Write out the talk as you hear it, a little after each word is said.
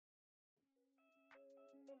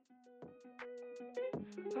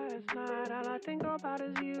Last night, all I think about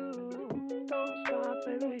is you. Don't stop,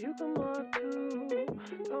 baby, you come up too.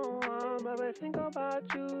 Don't want, baby, think about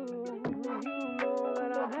you. You know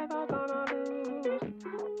that I'm never gonna lose.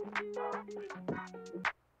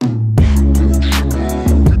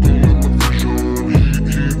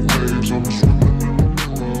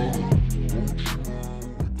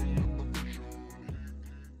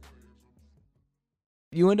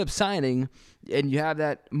 You end up signing and you have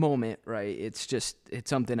that moment, right? It's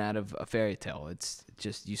something out of a fairy tale. It's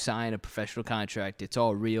just you sign a professional contract. It's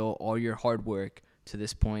all real. All your hard work to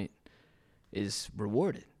this point is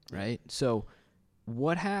rewarded, right? So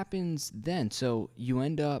what happens then? So you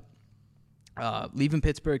end up leaving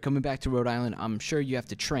Pittsburgh, coming back to Rhode Island. I'm sure you have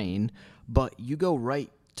to train, but you go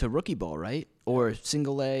right to rookie ball, right? Or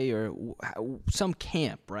single A or some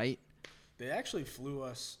camp, right? They actually flew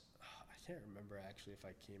us. I can't remember actually if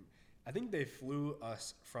I came. I think they flew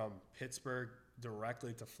us from Pittsburgh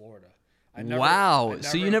directly to Florida. Wow.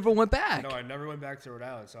 So you never went back? No, I never went back to Rhode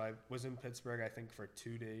Island. So I was in Pittsburgh, I think, for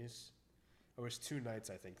 2 days. It was 2 nights,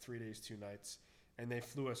 I think. 3 days, 2 nights. And they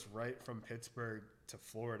flew us right from Pittsburgh to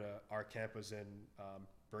Florida. Our camp was in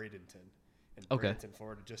Bradenton, Bradenton,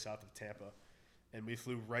 Florida, just south of Tampa. And we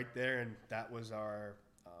flew right there, and that was our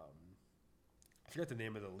I forget the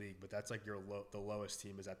name of the league, but that's like the lowest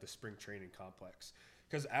team is at the spring training complex.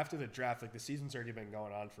 Because after the draft, like the season's already been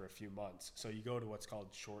going on for a few months. So you go to what's called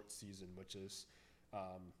short season, which is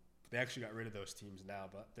they actually got rid of those teams now,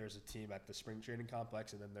 but there's a team at the spring training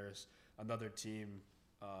complex, and then there's another team,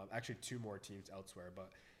 actually 2 more teams elsewhere. But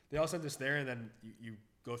they all send us there, and then you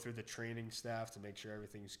go through the training staff to make sure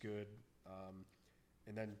everything's good.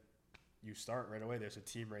 And then you start right away. There's a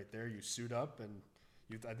team right there. You suit up, and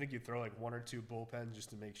I think you throw like 1 or 2 bullpens just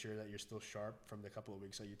to make sure that you're still sharp from the couple of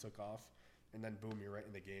weeks that you took off. And then, boom, you're right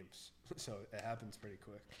in the games. So it happens pretty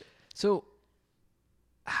quick. So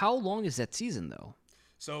how long is that season, though?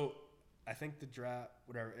 So I think the draft,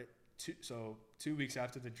 2 weeks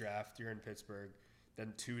after the draft, you're in Pittsburgh.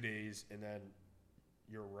 Then 2 days, and then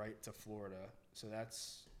you're right to Florida. So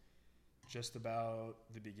that's just about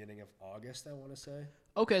the beginning of August, I want to say.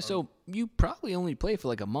 Okay, so you probably only played for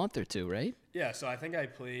like a month or 2, right? Yeah, so I think I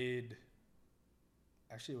played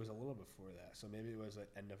 – actually, it was a little before that. So maybe it was like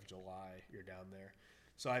end of July you're down there.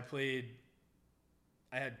 So I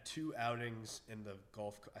had 2 outings in the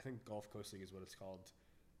Gulf Coast League is what it's called.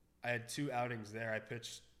 I had 2 outings there. I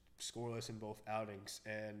pitched scoreless in both outings.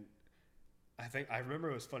 And I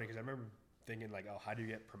remember it was funny because I remember thinking like, oh, how do you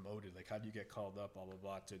get promoted? Like, how do you get called up, blah, blah,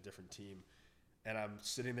 blah, to a different team? And I'm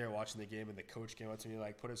sitting there watching the game, and the coach came up to me,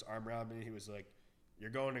 like, put his arm around me. He was like, "You're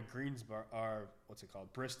going to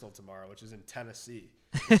Bristol tomorrow, which is in Tennessee,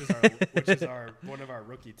 which is one of our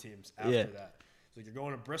rookie teams after that. So like, you're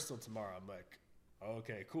going to Bristol tomorrow." I'm like, oh,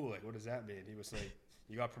 "Okay, cool. Like, what does that mean?" He was like,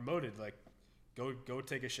 "You got promoted. Like, go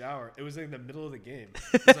take a shower." It was in the middle of the game.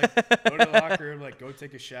 It's like, go to the locker room, like, go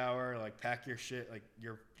take a shower, like, pack your shit. Like,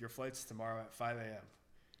 your flight's tomorrow at 5 a.m.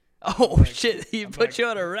 Oh, like, shit. He put you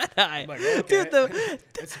on a red eye. I'm like, okay.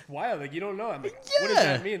 It's wild. Like, you don't know. I'm like, what does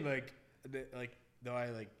that mean? Like, do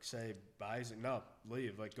I like say bye? He's like, no,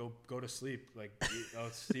 leave. Like, go to sleep. Like,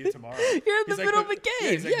 I'll see you tomorrow. You're in the middle of a game.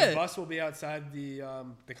 Yeah, he's like, the bus will be outside the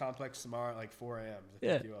complex tomorrow at like 4 a.m. to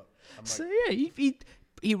pick you up. I'm so like,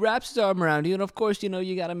 he wraps his arm around you, and of course, you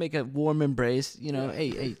got to make a warm embrace.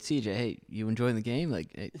 Hey, CJ, hey, you enjoying the game?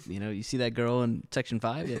 Like, hey, you see that girl in Section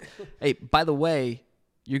 5? Yeah. Hey, by the way,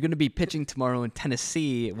 you're going to be pitching tomorrow in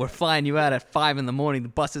Tennessee. We're flying you out at 5 in the morning. The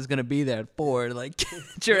bus is going to be there at 4. Like,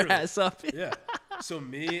 get your ass up. Yeah. So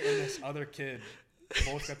me and this other kid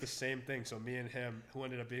both got the same thing. So me and him, who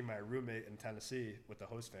ended up being my roommate in Tennessee with the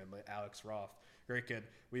host family, Alex Roth, great kid.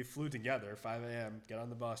 We flew together, 5 a.m., get on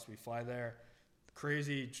the bus. We fly there.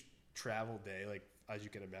 Crazy travel day, like, as you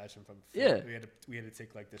can imagine from we had to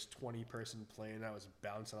take like this 20-person plane that was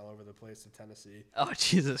bouncing all over the place to Tennessee. Oh,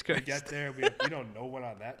 Jesus Christ. We get there, we don't know one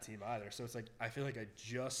on that team either. So it's like I feel like I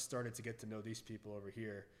just started to get to know these people over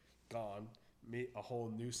here, meet a whole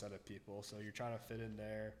new set of people. So you're trying to fit in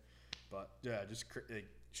there. But yeah, just like,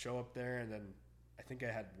 show up there, and then I think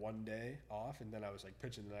I had 1 day off, and then I was like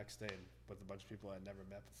pitching the next day with a bunch of people I'd never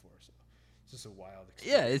met before. So it's just a wild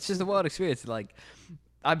experience. Yeah, it's just a wild experience. Like,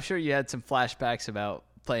 I'm sure you had some flashbacks about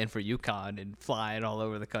playing for UConn and flying all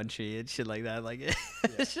over the country and shit like that. Like,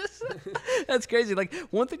 it's just that's crazy. Like,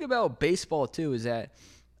 one thing about baseball too is that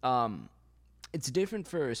it's different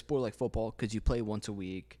for a sport like football because you play once a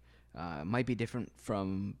week. It might be different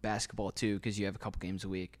from basketball too because you have a couple games a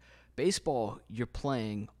week. Baseball, you're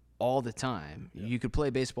playing all the time. Yeah. You could play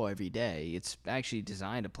baseball every day. It's actually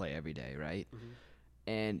designed to play every day, right? Mm-hmm.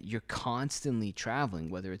 and you're constantly traveling,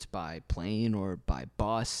 whether it's by plane or by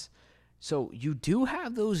bus. So you do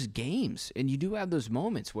have those games, and you do have those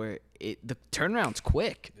moments where the turnaround's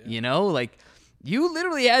quick. Yeah. You know, like you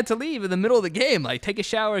literally had to leave in the middle of the game, like take a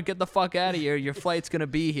shower, get the fuck out of here. Your flight's gonna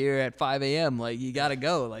be here at 5 a.m. Like you gotta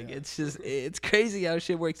go. Like it's crazy how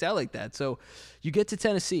shit works out like that. So you get to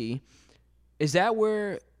Tennessee. Is that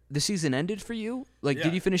where the season ended for you? Like, Yeah.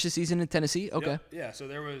 did you finish the season in Tennessee? Okay. Yep. Yeah. So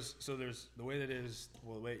there's the way that is.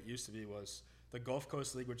 Well, the way it used to be was the Gulf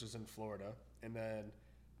Coast League, which is in Florida, and then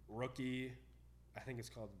rookie. I think it's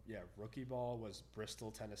called rookie ball was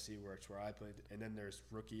Bristol, Tennessee, where I played, and then there's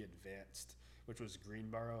rookie advanced, which was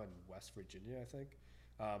Greenboro and West Virginia, I think.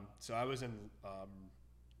 So I was in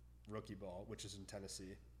rookie ball, which is in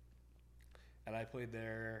Tennessee, and I played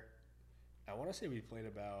there. I want to say we played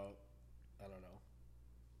about, I don't know,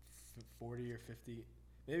 40 or 50,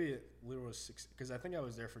 maybe a little was 60, because I think I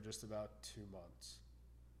was there for just about 2 months.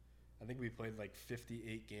 I think we played like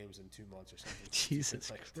 58 games in 2 months or something. Jesus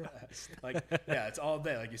like Christ. Like, yeah, it's all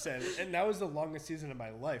day, like you said. And that was the longest season of my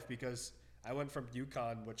life because I went from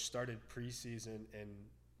UConn, which started preseason in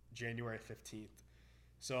January 15th.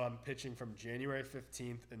 So I'm pitching from January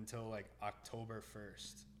 15th until like October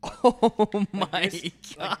 1st. Oh my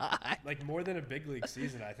God. Like more than a big league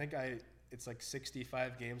season. I think it's like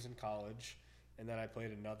 65 games in college, and then I played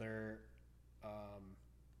another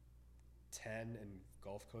 10 in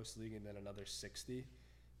Gulf Coast League, and then another 60.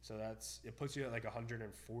 So it puts you at like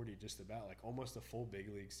 140, just about, like almost a full big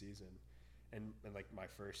league season, and like my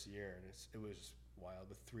first year, and it was wild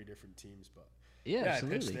with 3 different teams. But Yeah, I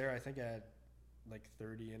absolutely. pitched there. I think I had like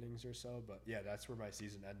 30 innings or so, but yeah, that's where my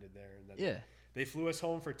season ended there. And then Yeah. they flew us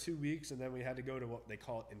home for 2 weeks, and then we had to go to what they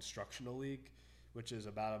call instructional league, which is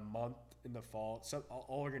about a month in the fall. Some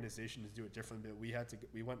all organizations do it differently,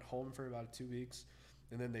 but we went home for about 2 weeks,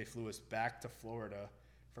 and then they flew us back to Florida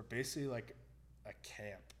for basically like a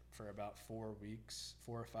camp for about 4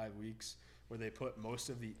 or 5 weeks, where they put most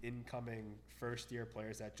of the incoming first-year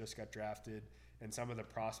players that just got drafted and some of the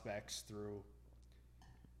prospects through.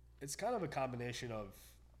 It's kind of a combination of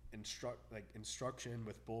instruction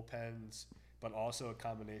with bullpens, but also a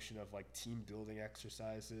combination of like team building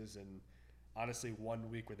exercises, and honestly 1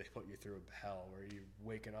 week where they put you through hell, where you're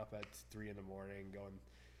waking up at 3 a.m,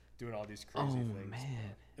 doing all these crazy things. Oh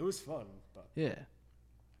man. It was fun, but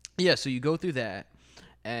Yeah, so you go through that,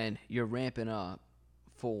 and you're ramping up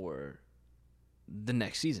for the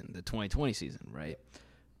next season, the 2020 season, right?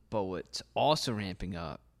 But what's also ramping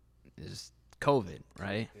up is COVID,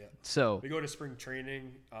 right? Yeah. So we go to spring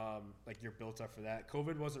training, like you're built up for that.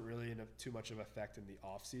 COVID wasn't really too much of an effect in the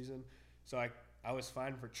off season, so I was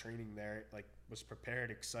fine for training there. Like, was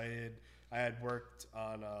prepared, excited. I had worked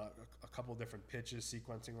on a couple different pitches,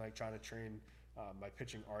 sequencing, like trying to train my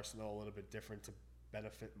pitching arsenal a little bit different to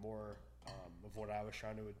benefit more of what I was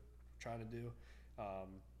trying to do.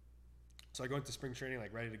 So I go into spring training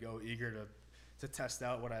like ready to go, eager to test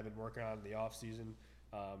out what I've been working on in the off season.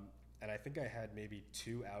 And I think I had maybe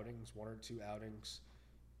 1 or 2 outings,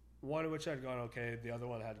 one of which had gone okay, the other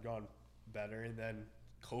one had gone better, and then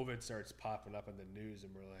COVID starts popping up in the news,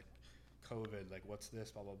 and we're like, COVID, like what's this,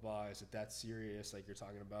 blah, blah, blah, is it that serious, like you're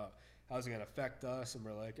talking about, how's it going to affect us? And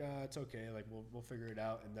we're like, it's okay, like we'll figure it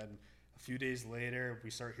out. And then a few days later, we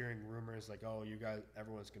start hearing rumors like, oh, you guys,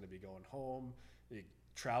 everyone's going to be going home, like,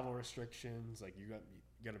 travel restrictions, like you're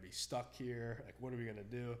going to be stuck here, like what are we going to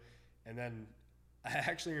do? And then I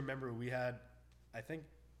actually remember I think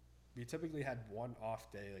we typically had one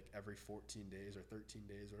off day like every 14 days or 13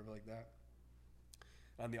 days, whatever like that.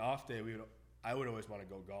 On the off day, I would always want to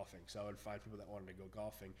go golfing, so I would find people that wanted to go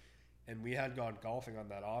golfing. And we had gone golfing on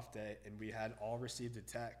that off day, and we had all received a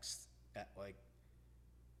text at like,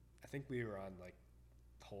 I think we were on like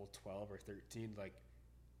hole 12 or 13, like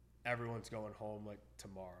everyone's going home like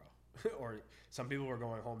tomorrow. Or some people were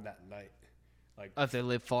going home that night. Like, if they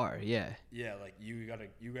live far, yeah. Yeah, like you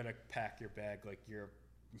gotta pack your bag, like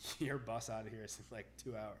your bus out of here is in like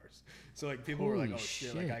 2 hours. So like people were like, Holy oh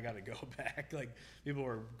shit, shit. like I gotta go back. Like people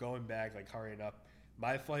were going back, like hurrying up.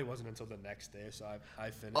 My flight wasn't until the next day, so I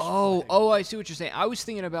finished. flying. I see what you're saying. I was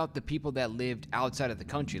thinking about the people that lived outside of the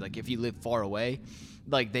country. Like if you live far away,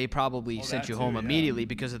 like they probably sent that you too, home yeah. immediately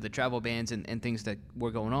because of the travel bans and things that were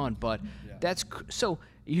going on. But Yeah. so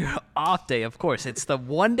your off day, of course, it's the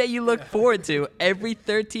one day you look forward to every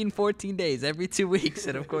 13, 14 days, every 2 weeks.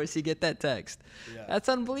 And of course you get that text. Yeah. That's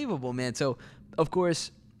unbelievable, man. So of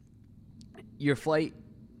course your flight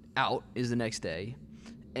out is the next day.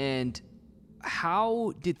 And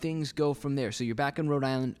how did things go from there? So you're back in Rhode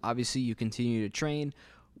Island. Obviously, you continue to train.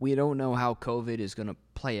 We don't know how COVID is going to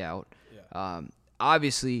play out. Yeah.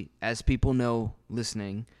 obviously, as people know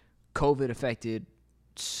listening, COVID affected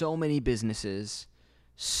so many businesses,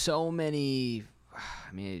 so many,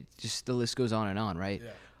 I mean, just the list goes on and on, right?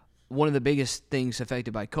 Yeah. One of the biggest things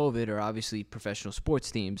affected by COVID are obviously professional sports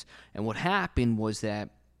teams. And what happened was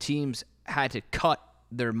that teams had to cut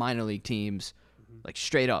their minor league teams like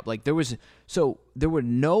straight up. Like there were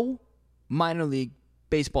no minor league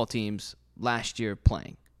baseball teams last year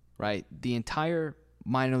playing, right? The entire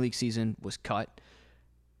minor league season was cut.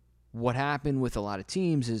 What happened with a lot of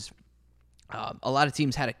teams is a lot of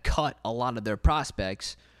teams had to cut a lot of their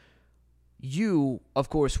prospects. You, of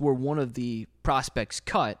course, were one of the prospects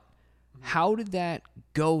cut. How did that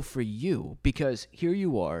go for you? Because here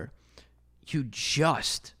you are,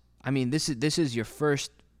 this is your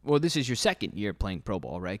first, well, this is your second year playing pro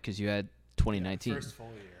ball, right? Because you had 2019. First full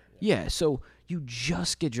year. Yeah, so you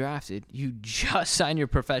just get drafted. You just sign your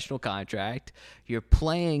professional contract. You're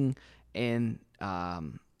playing in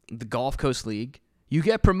the Gulf Coast League. You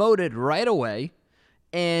get promoted right away,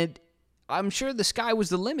 and I'm sure the sky was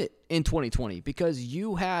the limit in 2020 because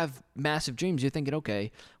you have massive dreams. You're thinking,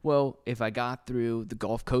 okay, well, if I got through the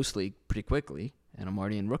Gulf Coast League pretty quickly and I'm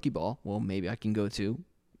already in rookie ball, well, maybe I can go to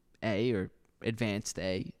A or advanced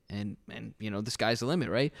A, and the sky's the limit,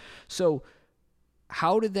 right? So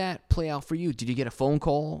how did that play out for you? Did you get a phone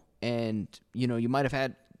call and, you might have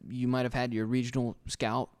had your regional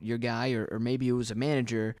scout, your guy, or maybe it was a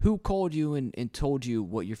manager who called you and told you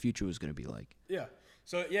what your future was going to be like? Yeah.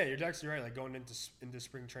 So yeah, you're actually right. Like going into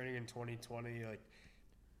spring training in 2020,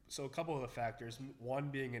 so a couple of the factors. One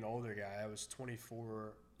being an older guy. I was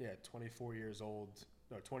 24 years old.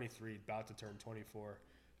 No, 23, about to turn 24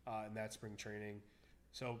 in that spring training.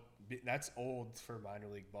 So that's old for minor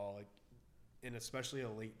league ball, and especially a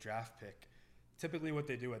late draft pick. Typically, what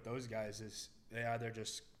they do with those guys is they either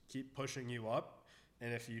just keep pushing you up.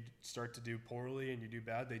 And if you start to do poorly and you do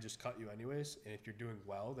bad, they just cut you anyways. And if you're doing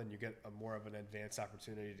well, then you get more of an advanced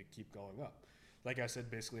opportunity to keep going up. Like I said,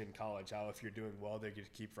 basically in college, how if you're doing well, they get to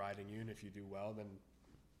keep riding you. And if you do well, then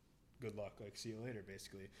good luck. See you later,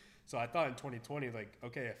 basically. So I thought in 2020,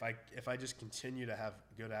 okay, if I just continue to have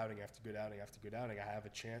good outing after good outing after good outing, I have a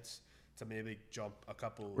chance to maybe jump a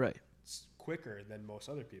couple quicker than most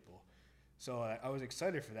other people. So I was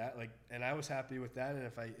excited for that. And I was happy with that. And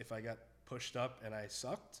if I got pushed up and I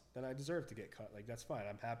sucked, then I deserve to get cut. That's fine.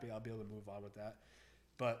 I'm happy. I'll be able to move on with that.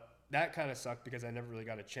 But that kind of sucked because I never really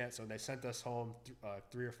got a chance. So they sent us home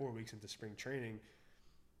 3 or 4 weeks into spring training.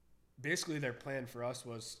 Basically, their plan for us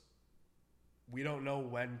was, we don't know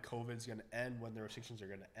when COVID's going to end, when the restrictions are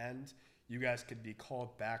going to end. You guys could be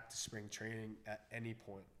called back to spring training at any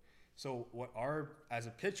point. So as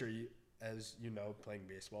a pitcher, as you know, playing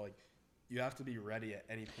baseball, you have to be ready at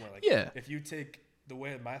any point. If you take, the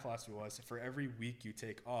way my philosophy was, for every week you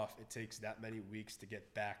take off, it takes that many weeks to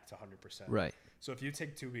get back to 100%. Right. So if you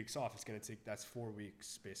take 2 weeks off, that's 4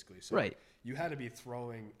 weeks basically. So you had to be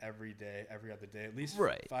throwing every day, every other day, at least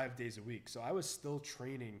 5 days a week. So I was still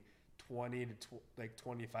training 20 to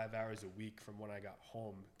 25 hours a week from when I got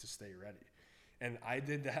home to stay ready. And I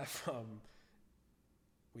did that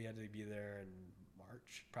we had to be there in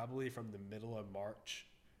March, probably from the middle of March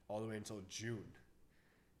all the way until June.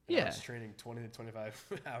 I was training 20 to 25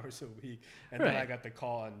 hours a week. And then I got the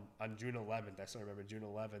call on June 11th. I still remember June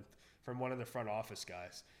 11th from one of the front office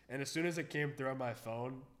guys. And as soon as it came through on my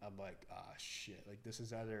phone, I'm like, shit. This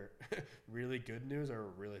is either really good news or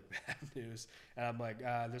really bad news. And I'm like,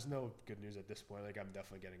 there's no good news at this point. I'm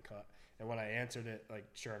definitely getting cut. And when I answered it,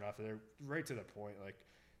 sure enough, they're right to the point.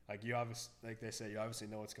 You obviously, they say, you obviously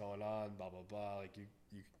know what's going on, blah, blah, blah.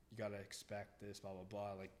 You got to expect this, blah, blah,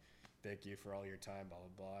 blah. Thank you for all your time, blah,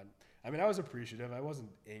 blah, blah. And, I was appreciative. I wasn't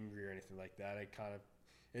angry or anything like that.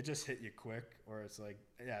 It just hit you quick, or it's I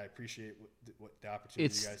appreciate what the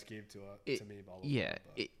opportunity you guys gave to me, blah, blah, yeah,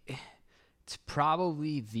 blah. It's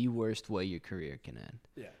probably the worst way your career can end.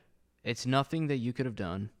 Yeah. It's nothing that you could have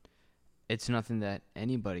done. It's nothing that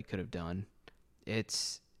anybody could have done.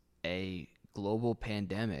 It's a global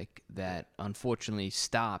pandemic that unfortunately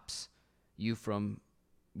stops you from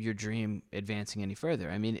your dream advancing any further.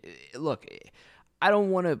 Look, I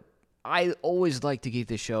always like to keep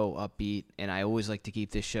this show upbeat, and I always like to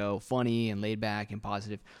keep this show funny and laid back and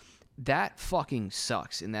positive. That fucking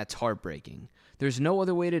sucks, and that's heartbreaking. There's no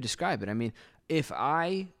other way to describe it. If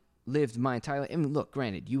I lived my entire life, look,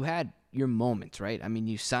 granted, you had your moments, right?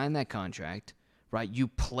 You signed that contract, right? You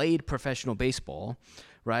played professional baseball,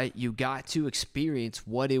 right? You got to experience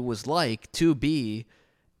what it was like to be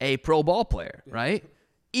a pro ball player, right?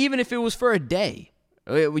 Even if it was for a day.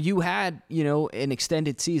 You had, an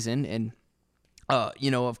extended season, and,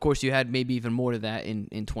 of course you had maybe even more to that in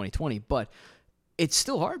 2020. But it's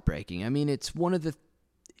still heartbreaking. I mean, it's one of the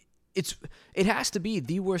it has to be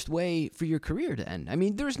the worst way for your career to end. I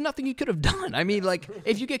mean, there's nothing you could have done. I mean, like,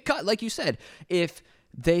 if you get cut, like you said, if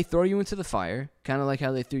they throw you into the fire, kind of like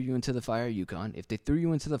how they threw you into the fire at UConn, if they threw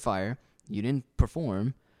you into the fire, you didn't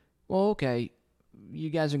perform, well, okay, you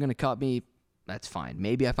guys are going to cut me, that's fine.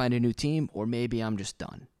 Maybe I find a new team, or maybe I'm just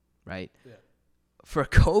done, right? Yeah. For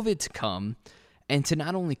COVID to come and to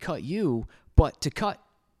not only cut you, but to cut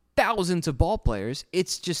thousands of ball players,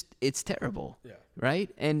 it's terrible. Yeah. Right?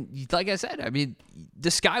 And like I said, I mean,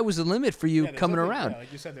 the sky was the limit for you there's coming nothing- around. Yeah,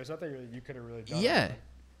 like you said, there's nothing really you could have really done. Yeah.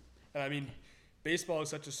 And I mean, baseball is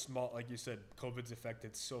such a small, like you said, COVID's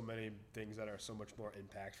affected so many things that are so much more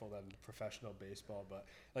impactful than professional baseball. But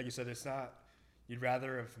like you said, it's not, you'd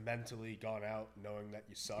rather have mentally gone out knowing that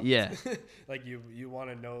you sucked. Yeah. Like you want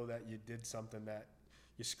to know that you did something that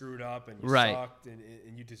you screwed up and you Right. sucked and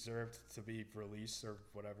you deserved to be released or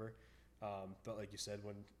whatever. But like you said,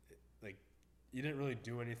 when like you didn't really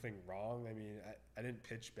do anything wrong. I mean, I didn't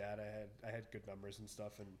pitch bad. I had good numbers and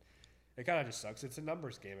stuff, and it kind of just sucks. It's a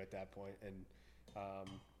numbers game at that point. And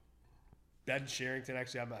Ben Sherrington,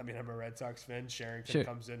 actually, I'm a Red Sox fan. Sherrington Sure.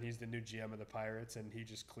 comes in. He's the new GM of the Pirates, and he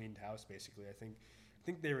just cleaned house basically. I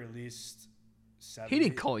think they released 70. He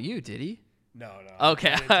didn't call you, did he? No.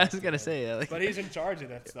 Okay, I didn't I was text gonna him. say that. But he's in charge of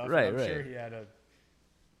that stuff. Right, and I'm right. sure he had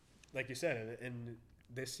like you said, in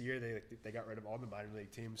this year they got rid of all the minor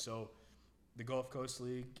league teams. So the Gulf Coast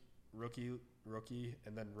League, rookie,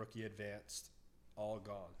 and then rookie advanced, all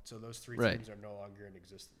gone. So those three Right. teams are no longer in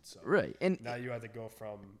existence. So Right. And now you have to go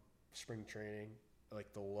from spring training,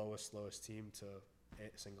 like the lowest team, to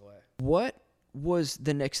single A. what was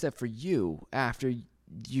the next step for you after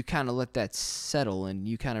you kind of let that settle and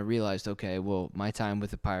you kind of realized, okay, well, my time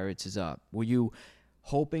with the Pirates is up? Were you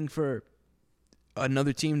hoping for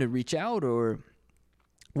another team to reach out, or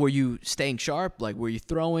were you staying sharp? Like, were you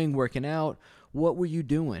throwing, working out? What were you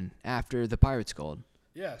doing after the Pirates called?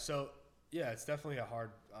 Yeah, so it's definitely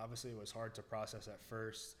obviously it was hard to process at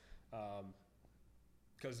first,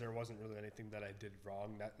 because there wasn't really anything that I did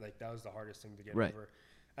wrong. That was the hardest thing to get Right. over.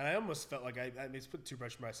 And I almost felt like I mean, it's put too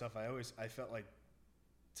much on myself. I felt like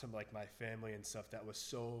to like my family and stuff, that was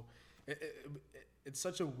so, it's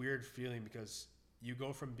such a weird feeling, because you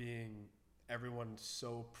go from being everyone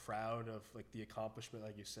so proud of like the accomplishment,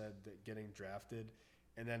 like you said, that getting drafted,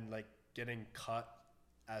 and then like getting cut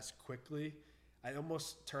as quickly. I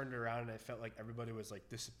almost turned around and I felt like everybody was like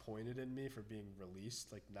disappointed in me for being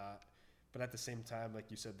released, like not. But at the same time, like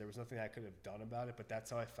you said, there was nothing I could have done about it. But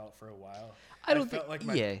that's how I felt for a while. I felt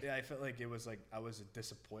like it was like I was a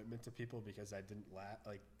disappointment to people because I didn't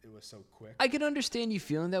like it was so quick. I can understand you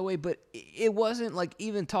feeling that way, but it wasn't like,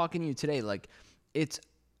 even talking to you today, like, it's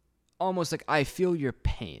almost like I feel your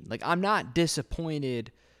pain. Like, I'm not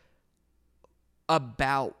disappointed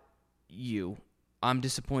about you. I'm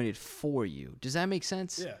disappointed for you. Does that make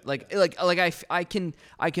sense? Yeah. I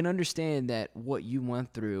can understand that what you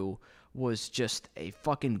went through was just a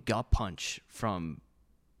fucking gut punch from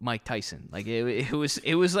Mike Tyson. Like, it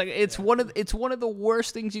was like, it's one of the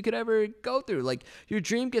worst things you could ever go through. Like, your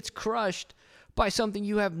dream gets crushed by something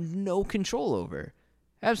you have no control over.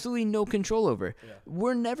 Absolutely no control over. Yeah.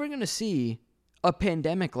 We're never going to see a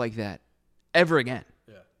pandemic like that ever again.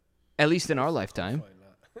 Yeah. At least in our lifetime. Hopefully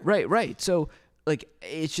not. Right. So, like,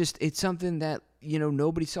 it's something that,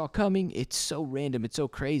 nobody saw coming. It's so random. It's so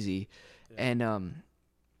crazy. Yeah.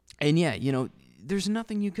 And yeah, there's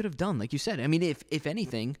nothing you could have done. Like you said, I mean, if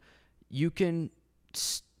anything, you can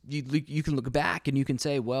look back and you can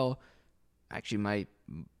say, well, actually, my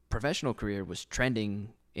professional career was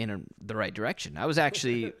trending in the right direction. I was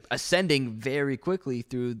actually ascending very quickly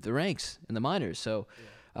through the ranks in the minors. So,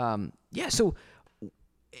 so,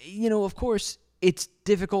 of course, it's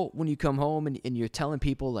difficult when you come home and you're telling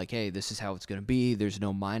people, like, hey, this is how it's going to be. There's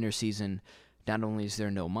no minor season. Not only is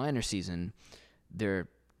there no minor season, they're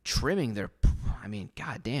trimming their,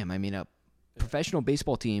 goddamn. I mean, a professional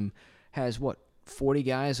baseball team has, 40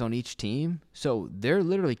 guys on each team? So they're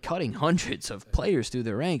literally cutting hundreds of players through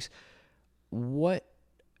their ranks. What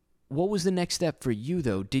was the next step for you,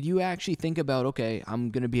 though? Did you actually think about, okay, I'm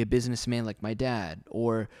going to be a businessman like my dad?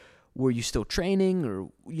 Or were you still training? Or,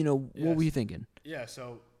 what were you thinking? Yeah,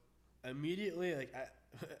 so immediately, like,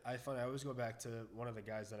 I always go back to one of the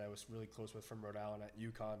guys that I was really close with from Rhode Island at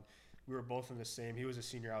UConn. We were both in the same. He was a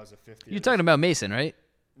senior. I was a fifth year. You're talking about Mason, right?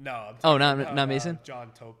 No. I'm Oh, talking not about, Mason?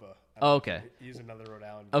 John Topa. Oh, okay. He's another Rhode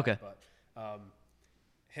Island guy. Okay. But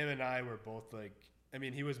him and I were both like, I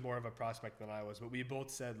mean, he was more of a prospect than I was, but we both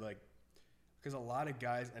said, like, because a lot of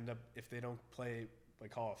guys end up, if they don't play,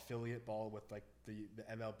 like, call affiliate ball with, like, the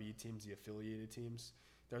MLB teams, the affiliated teams,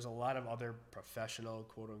 there's a lot of other professional,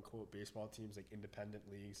 quote unquote, baseball teams, like independent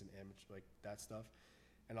leagues and amateur, like that stuff.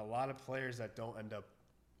 And a lot of players that don't end up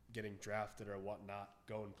getting drafted or whatnot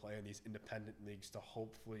go and play in these independent leagues to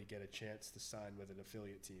hopefully get a chance to sign with an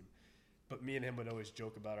affiliate team. But me and him would always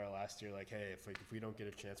joke about our last year, like, hey, if we don't get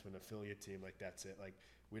a chance with an affiliate team, like, that's it. Like,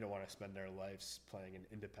 we don't want to spend our lives playing an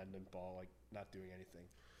independent ball, like, not doing anything.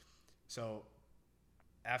 So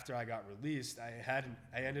after I got released, I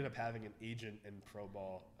ended up having an agent in pro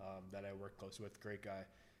ball that I worked close with, great guy.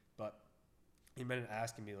 But he ended up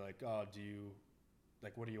asking me, like, oh,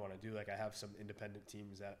 what do you want to do? Like, I have some independent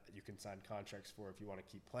teams that you can sign contracts for if you want to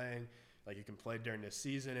keep playing. Like, you can play during this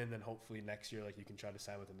season, and then hopefully next year, like, you can try to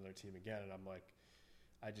sign with another team again. And I'm like,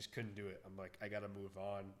 I just couldn't do it. I'm like, I got to move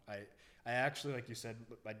on. I actually, like you said,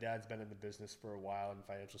 my dad's been in the business for a while in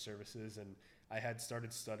financial services, and I had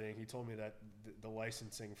started studying. He told me that the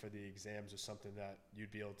licensing for the exams is something that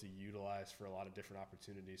you'd be able to utilize for a lot of different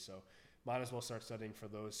opportunities. So might as well start studying for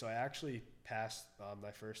those. So I actually passed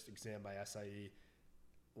my first exam by SIE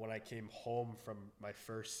when I came home from my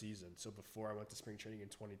first season. So before I went to spring training in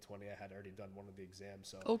 2020, I had already done one of the exams.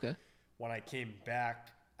 So Okay. when I came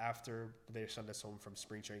back after they sent us home from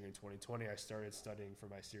spring training in 2020, I started studying for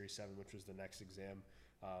my Series 7, which was the next exam.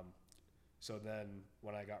 So then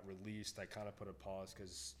when I got released, I kind of put a pause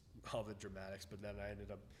because all the dramatics, but then I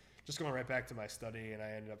ended up just going right back to my studying, and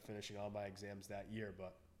I ended up finishing all my exams that year.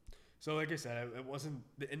 But so like I said, it wasn't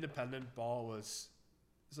the independent ball was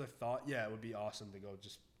I thought, yeah, it would be awesome to go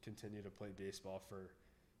just continue to play baseball for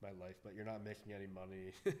my life, but you're not making any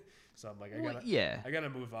money. So I'm like, I gotta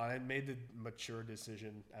move on. I made the mature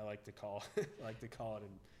decision, I like to call it,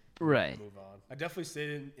 and Right. move on. I definitely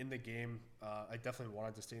stayed in the game. I definitely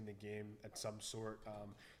wanted to stay in the game at some sort.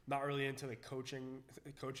 Not really into the coaching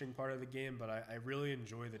part of the game, but I really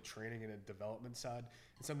enjoy the training and the development side.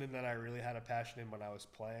 It's something that I really had a passion in when I was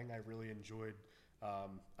playing. I really enjoyed,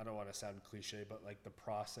 I don't want to sound cliche, but like the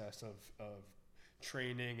process of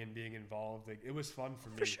training and being involved. Like, it was fun for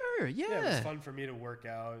me. For sure, yeah. It was fun for me to work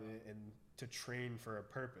out and to train for a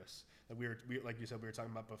purpose. We like you said, we were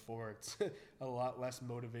talking about before. It's a lot less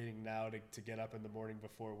motivating now to get up in the morning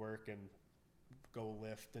before work and go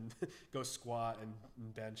lift and go squat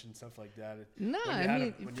and bench and stuff like that. No, I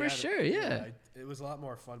mean, for sure, yeah. It was a lot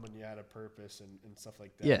more fun when you had a purpose and stuff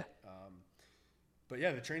like that. Yeah. But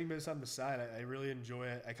yeah, the training business on the side, I really enjoy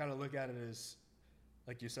it. I kind of look at it as,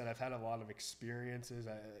 like you said, I've had a lot of experiences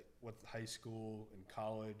with high school and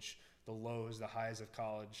college, the lows, the highs of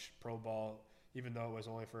college, pro ball, even though it was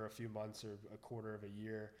only for a few months or a quarter of a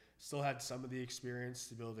year. Still had some of the experience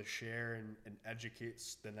to be able to share and educate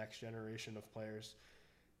the next generation of players.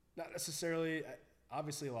 Not necessarily,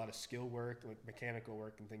 obviously a lot of skill work, like mechanical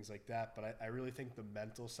work and things like that, but I really think the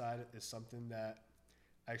mental side is something that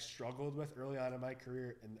I struggled with early on in my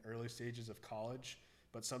career in the early stages of college,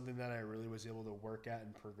 but something that I really was able to work at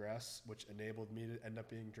and progress, which enabled me to end up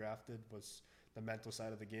being drafted, was the mental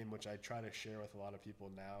side of the game, which I try to share with a lot of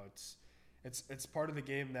people now. It's part of the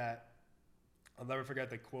game that I'll never forget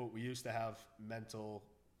the quote. We used to have mental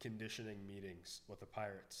conditioning meetings with the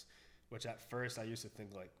Pirates, which at first I used to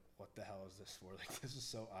think, like, what the hell is this for? Like, this is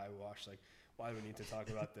so eyewash. Like, why do we need to talk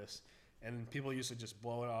about this? And people used to just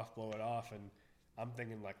blow it off. And I'm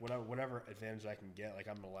thinking, like, whatever advantage I can get, like,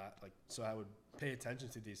 so I would pay attention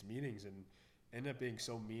to these meetings and end up being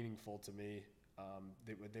so meaningful to me.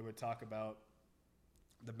 They would talk about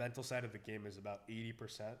the mental side of the game is about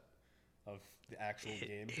 80% of the actual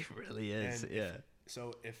game. It really is, and yeah.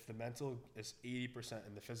 If the mental is 80%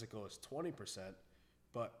 and the physical is 20%,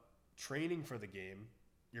 but training for the game,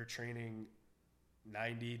 you're training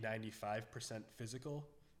 95% physical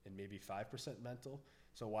and maybe 5% mental.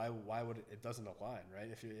 So why would it doesn't align,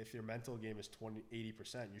 right? If your mental game is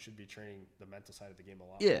 80%, you should be training the mental side of the game a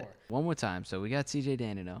lot more. One more time. So we got CJ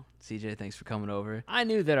Danino. CJ, thanks for coming over. I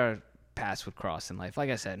knew that our paths would cross in life. Like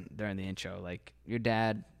I said during the intro, like, your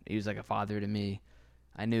dad, he was like a father to me.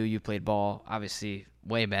 I knew you played ball, obviously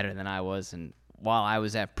way better than I was. And while I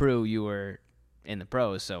was at Prue, you were in the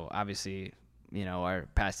pros. So obviously, you know, our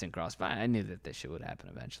paths didn't cross. But I knew that this shit would happen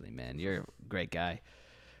eventually, man. You're a great guy.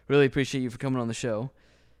 Really appreciate you for coming on the show.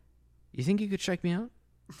 You think you could strike me out?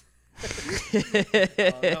 No,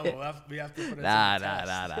 we have to put it Nah.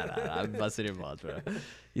 I'm busting your balls, bro.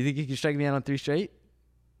 You think you can strike me out on 3 straight?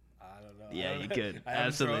 I don't know. Yeah, you could.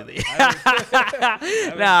 Absolutely.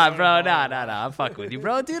 Nah, bro. Nah. I'm fucking with you,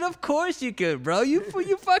 bro. Dude, of course you could, bro. You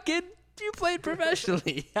played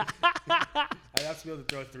professionally. I have to be able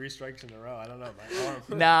to throw 3 strikes in a row. I don't know. My arm.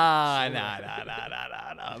 Nah.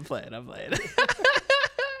 I'm playing.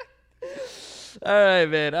 All right,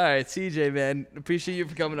 man. All right, CJ, man. Appreciate you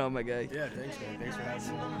for coming on, my guy. Yeah, thanks, man. Thanks for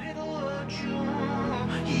having me.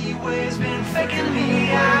 He always been faking me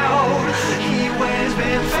out. He always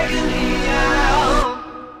been faking me out.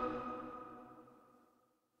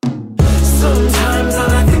 Sometimes all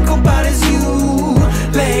I think about is you.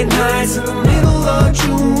 Late nights in the